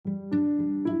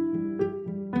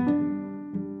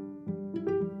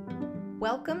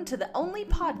Welcome to the only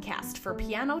podcast for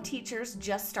piano teachers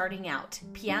just starting out,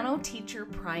 Piano Teacher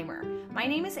Primer. My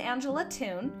name is Angela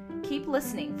Toon. Keep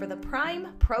listening for the prime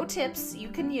pro tips you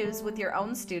can use with your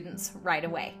own students right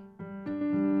away.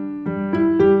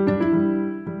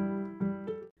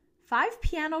 5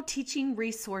 piano teaching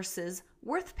resources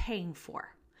worth paying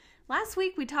for. Last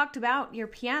week we talked about your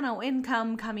piano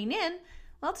income coming in.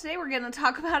 Well, today we're going to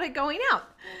talk about it going out.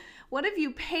 What have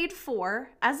you paid for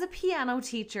as a piano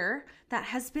teacher that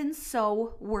has been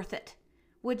so worth it?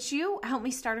 Would you help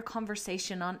me start a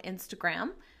conversation on Instagram?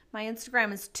 My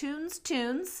Instagram is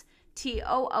ToonsTunes,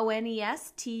 TOONESTUNES,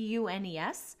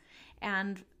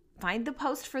 and find the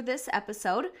post for this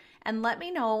episode and let me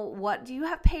know what you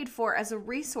have paid for as a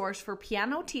resource for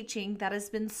piano teaching that has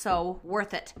been so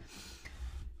worth it.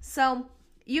 So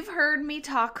you've heard me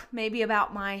talk maybe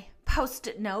about my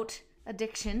Post-it note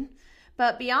addiction.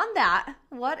 But beyond that,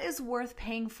 what is worth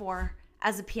paying for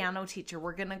as a piano teacher?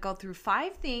 We're going to go through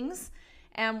 5 things,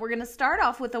 and we're going to start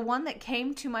off with the one that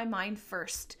came to my mind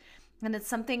first. And it's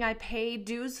something I pay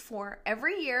dues for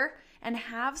every year and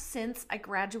have since I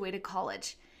graduated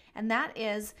college. And that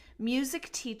is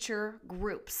music teacher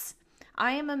groups.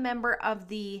 I am a member of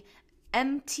the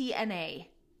MTNA.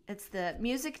 It's the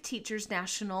Music Teachers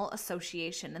National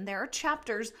Association, and there are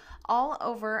chapters all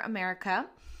over America.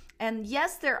 And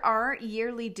yes, there are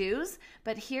yearly dues,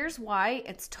 but here's why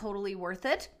it's totally worth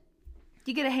it.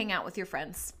 You get to hang out with your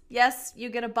friends. Yes, you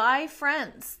get to buy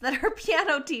friends that are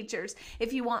piano teachers.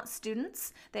 If you want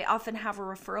students, they often have a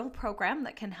referral program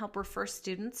that can help refer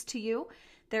students to you.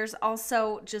 There's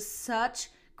also just such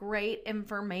great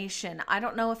information. I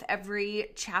don't know if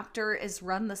every chapter is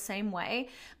run the same way,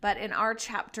 but in our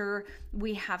chapter,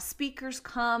 we have speakers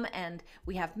come and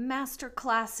we have master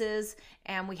classes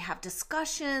and we have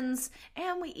discussions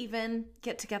and we even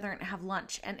get together and have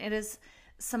lunch. And it is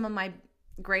some of my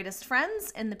greatest friends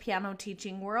in the piano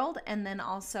teaching world, and then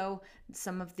also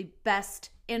some of the best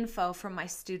info from my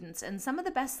students. And some of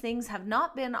the best things have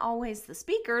not been always the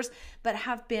speakers, but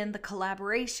have been the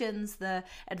collaborations, the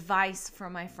advice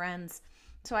from my friends.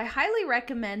 So I highly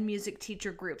recommend music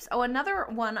teacher groups. Oh, another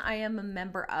one I am a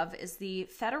member of is the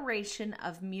Federation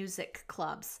of Music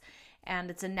Clubs.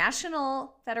 And it's a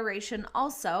national federation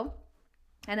also.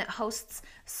 And it hosts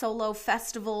solo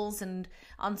festivals and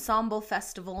ensemble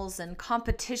festivals and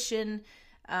composition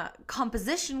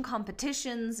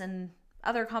competitions and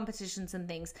other competitions and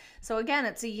things. So again,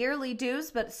 it's a yearly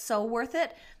dues, but it's so worth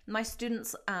it. My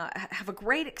students have a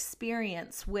great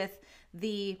experience with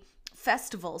the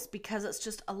festivals because it's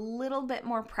just a little bit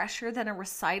more pressure than a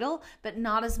recital, but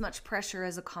not as much pressure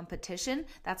as a competition.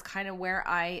 That's kind of where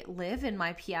I live in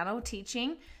my piano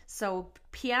teaching. So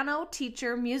piano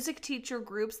teacher, music teacher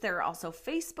groups. There are also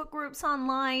Facebook groups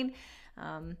online.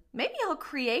 Maybe I'll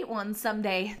create one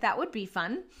someday. That would be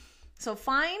fun. So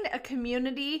find a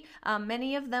community.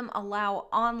 Many of them allow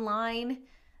online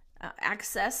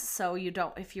access. So you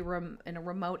don't, if you're in a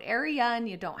remote area and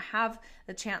you don't have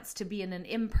the chance to be in an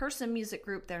in-person music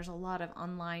group, there's a lot of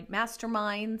online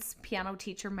masterminds, piano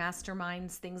teacher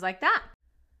masterminds, things like that.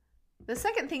 The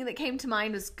second thing that came to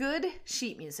mind was good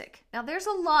sheet music. Now there's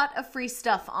a lot of free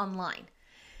stuff online.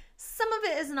 Some of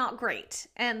it is not great,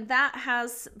 and that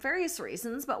has various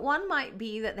reasons, but one might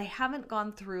be that they haven't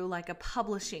gone through like a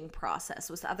publishing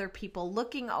process with other people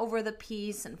looking over the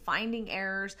piece and finding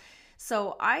errors.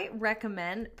 So I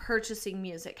recommend purchasing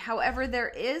music. However, there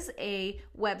is a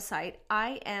website,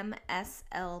 IMSLP.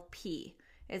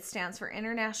 It stands for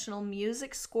International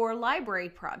Music Score Library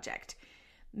Project.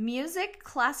 Music,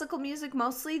 classical music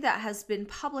mostly, that has been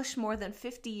published more than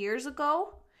 50 years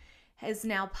ago is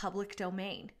now public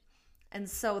domain. And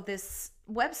so this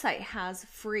website has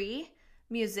free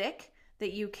music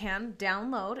that you can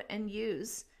download and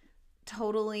use,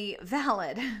 totally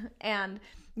valid. And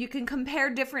you can compare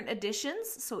different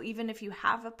editions. So even if you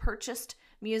have a purchased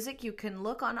music, you can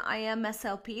look on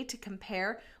IMSLP to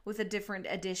compare with a different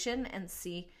edition and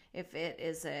see if it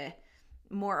is a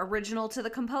more original to the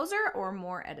composer or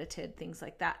more edited, things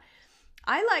like that.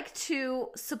 I like to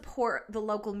support the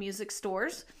local music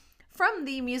stores. From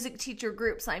the music teacher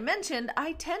groups I mentioned,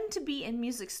 I tend to be in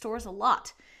music stores a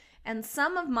lot. And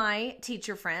some of my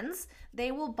teacher friends,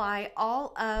 they will buy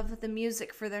all of the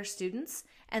music for their students,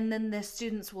 and then the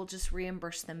students will just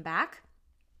reimburse them back.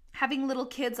 Having little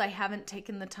kids, I haven't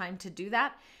taken the time to do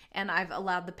that, and I've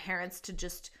allowed the parents to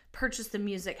just purchase the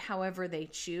music however they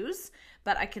choose.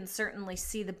 But I can certainly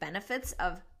see the benefits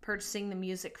of purchasing the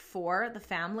music for the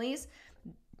families.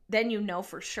 Then you know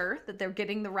for sure that they're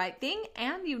getting the right thing,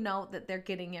 and you know that they're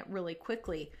getting it really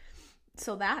quickly.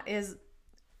 So that is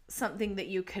something that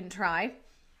you can try.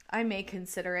 I may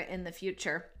consider it in the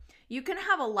future. You can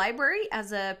have a library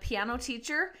as a piano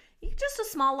teacher, just a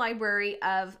small library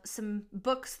of some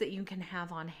books that you can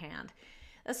have on hand.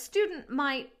 A student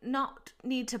might not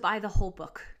need to buy the whole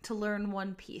book to learn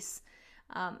one piece.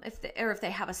 If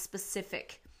they have a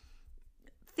specific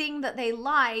thing that they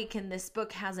like and this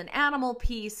book has an animal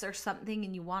piece or something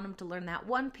and you want them to learn that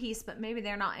one piece, but maybe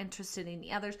they're not interested in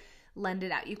the others, lend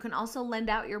it out. You can also lend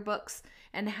out your books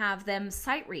and have them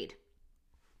sight read.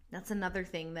 That's another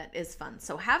thing that is fun.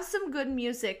 So have some good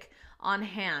music on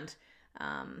hand.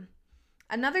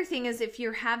 Another thing is if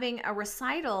you're having a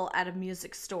recital at a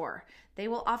music store, they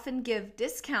will often give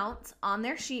discounts on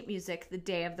their sheet music the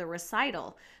day of the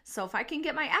recital. So if I can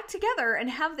get my act together and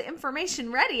have the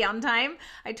information ready on time,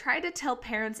 I try to tell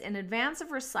parents in advance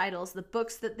of recitals the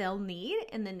books that they'll need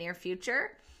in the near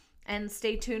future. And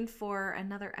stay tuned for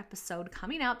another episode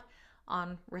coming up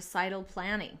on recital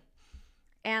planning.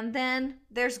 And then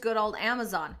there's good old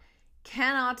Amazon.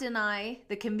 Cannot deny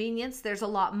the convenience. There's a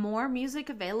lot more music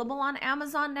available on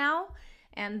Amazon now.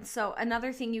 And so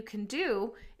another thing you can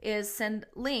do is send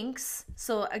links.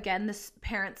 So again, the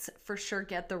parents for sure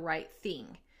get the right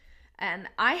thing. And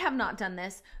I have not done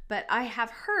this, but I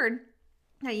have heard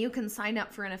that you can sign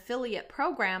up for an affiliate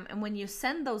program. And when you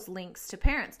send those links to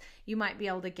parents, you might be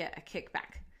able to get a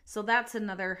kickback. So that's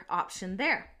another option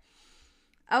there.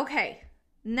 Okay,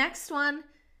 next one,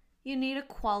 you need a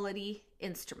quality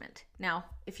instrument. Now,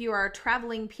 if you are a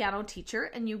traveling piano teacher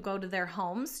and you go to their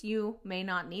homes, you may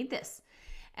not need this.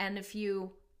 And if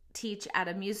you teach at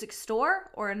a music store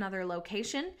or another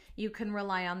location, you can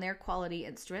rely on their quality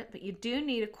instrument, but you do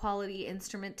need a quality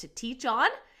instrument to teach on,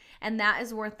 and that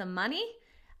is worth the money.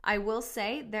 I will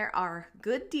say there are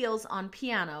good deals on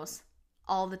pianos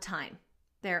all the time.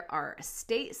 There are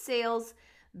estate sales.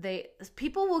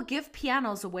 People will give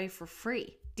pianos away for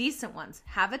free, decent ones.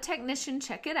 Have a technician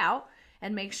check it out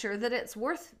and make sure that it's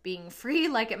worth being free.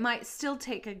 Like, it might still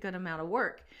take a good amount of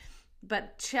work.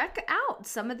 But check out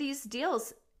some of these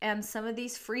deals and some of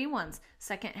these free ones.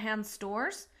 Secondhand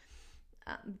stores.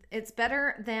 It's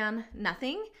better than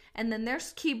nothing. And then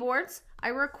there's keyboards. I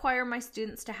require my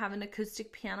students to have an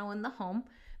acoustic piano in the home,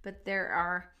 but there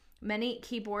are many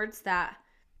keyboards that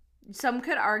some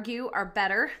could argue are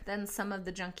better than some of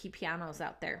the junky pianos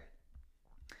out there.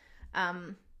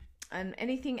 And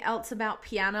anything else about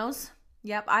pianos?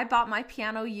 Yep, I bought my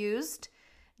piano used.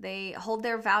 They hold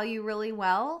their value really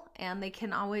well and they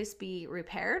can always be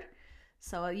repaired.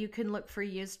 So you can look for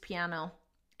used piano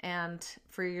and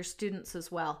for your students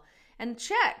as well. And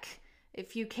check,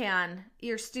 if you can,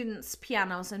 your students'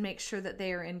 pianos and make sure that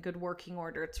they are in good working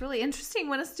order. It's really interesting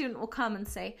when a student will come and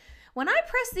say, when I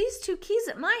press these two keys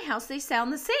at my house, they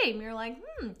sound the same. You're like,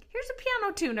 here's a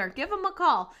piano tuner. Give them a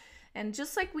call. And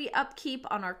just like we upkeep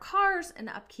on our cars and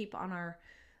upkeep on our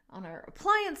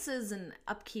appliances and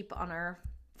upkeep on our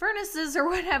furnaces or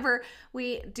whatever,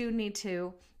 we do need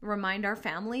to remind our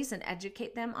families and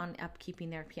educate them on upkeeping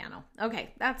their piano.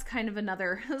 Okay, that's kind of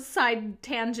another side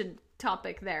tangent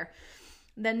topic there.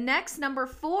 The next, number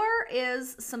 4,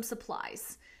 is some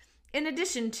supplies. In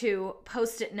addition to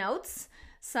Post-it notes,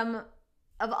 some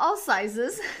of all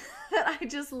sizes that I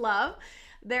just love,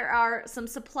 there are some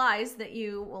supplies that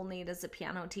you will need as a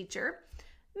piano teacher.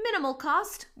 Minimal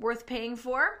cost, worth paying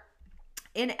for.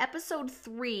 In episode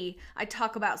 3, I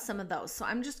talk about some of those, so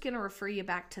I'm just going to refer you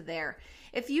back to there.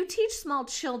 If you teach small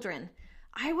children,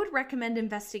 I would recommend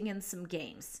investing in some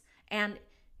games. And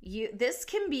this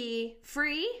can be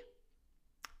free,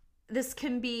 this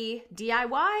can be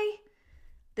DIY,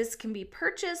 this can be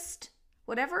purchased,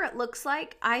 whatever it looks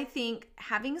like. I think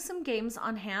having some games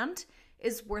on hand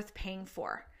is worth paying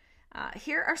for.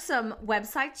 Here are some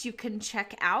websites you can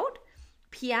check out.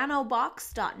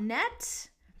 Pianobox.net,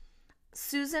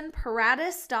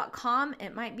 SusanParadis.com.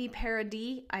 It might be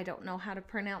Paradis. I don't know how to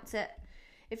pronounce it.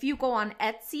 If you go on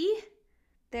Etsy,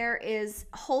 there is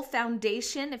Whole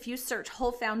Foundation. If you search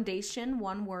Whole Foundation,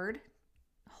 one word,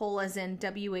 whole as in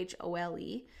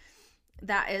WHOLE,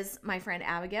 that is my friend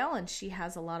Abigail, and she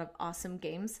has a lot of awesome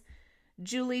games.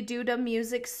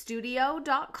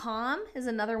 JulieDudaMusicStudio.com is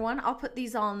another one. I'll put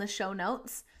these all in the show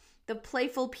notes.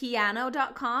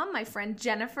 ThePlayfulPiano.com. My friend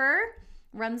Jennifer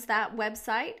runs that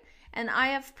website. And I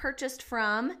have purchased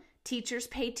from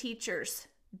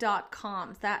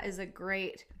TeachersPayTeachers.com. That is a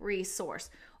great resource.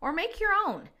 Or make your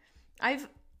own. I've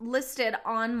listed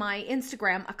on my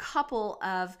Instagram a couple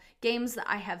of games that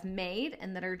I have made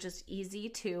and that are just easy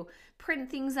to print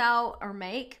things out or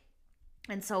make.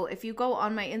 And so if you go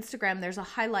on my Instagram, there's a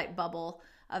highlight bubble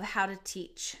of how to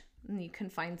teach. And you can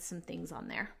find some things on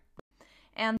there.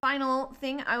 And final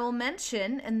thing I will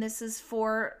mention, and this is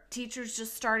for teachers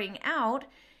just starting out,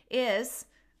 is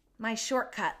my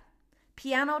shortcut.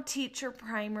 Piano Teacher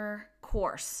Primer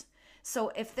course. So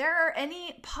if there are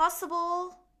any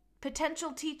possible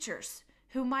potential teachers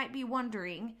who might be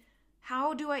wondering,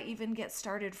 how do I even get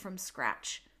started from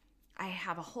scratch? I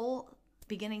have a whole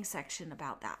beginning section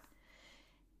about that.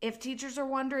 If teachers are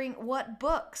wondering, what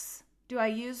books do I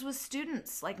use with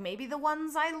students? Like maybe the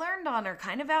ones I learned on are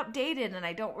kind of outdated and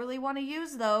I don't really want to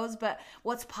use those, but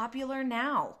what's popular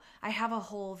now? I have a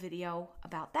whole video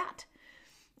about that.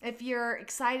 If you're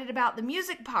excited about the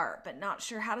music part, but not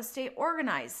sure how to stay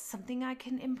organized, something I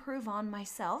can improve on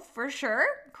myself for sure.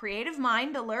 Creative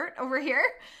mind alert over here.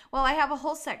 Well, I have a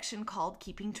whole section called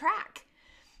Keeping Track.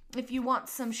 If you want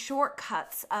some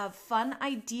shortcuts of fun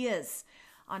ideas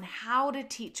on how to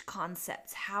teach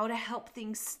concepts, how to help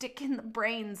things stick in the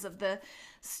brains of the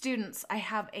students, I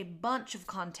have a bunch of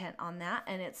content on that,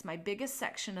 and it's my biggest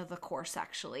section of the course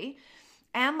actually.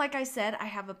 And like I said, I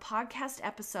have a podcast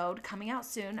episode coming out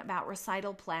soon about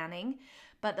recital planning,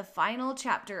 but the final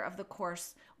chapter of the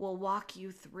course will walk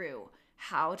you through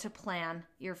how to plan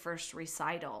your first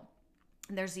recital.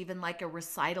 And there's even like a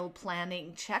recital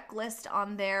planning checklist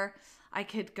on there. I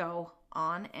could go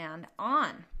on and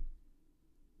on.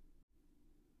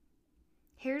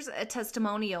 Here's a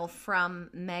testimonial from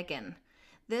Megan.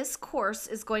 This course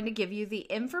is going to give you the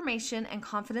information and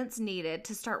confidence needed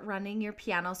to start running your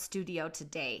piano studio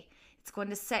today. It's going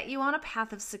to set you on a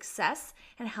path of success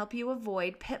and help you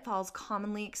avoid pitfalls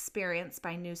commonly experienced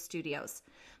by new studios.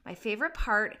 My favorite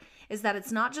part is that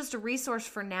it's not just a resource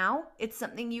for now, it's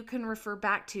something you can refer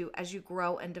back to as you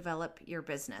grow and develop your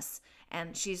business.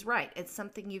 And she's right, it's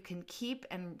something you can keep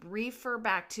and refer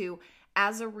back to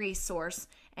as a resource,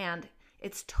 and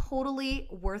it's totally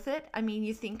worth it. I mean,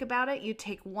 you think about it, you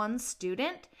take one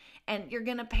student and you're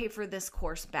going to pay for this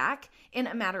course back in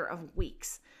a matter of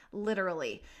weeks,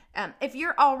 literally. If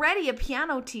you're already a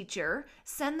piano teacher,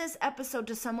 send this episode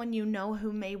to someone you know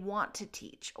who may want to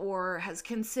teach or has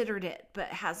considered it but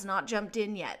has not jumped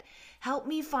in yet. Help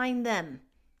me find them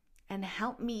and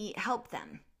help me help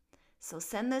them. So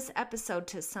send this episode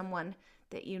to someone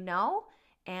that you know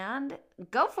and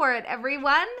go for it,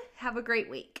 everyone. Have a great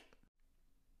week.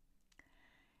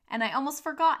 And I almost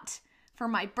forgot, for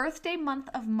my birthday month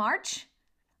of March,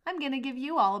 I'm going to give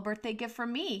you all a birthday gift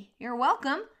from me. You're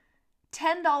welcome.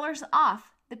 $10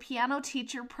 off the Piano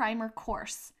Teacher Primer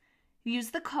course. Use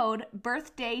the code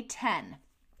BIRTHDAY10.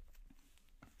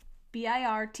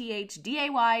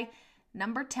 BIRTHDAY,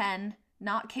 number 10,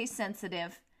 not case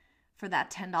sensitive, for that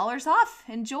 $10 off.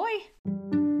 Enjoy.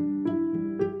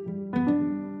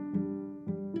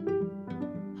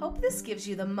 Hope this gives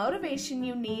you the motivation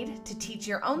you need to teach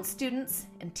your own students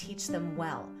and teach them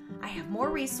well. I have more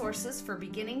resources for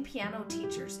beginning piano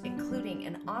teachers, including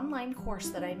an online course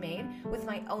that I made with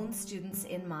my own students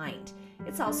in mind.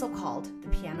 It's also called the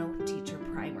Piano Teacher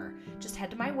Primer. Just head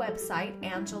to my website,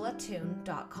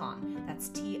 angelatoone.com. That's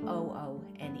Toone.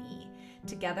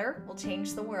 Together, we'll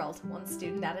change the world one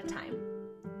student at a time.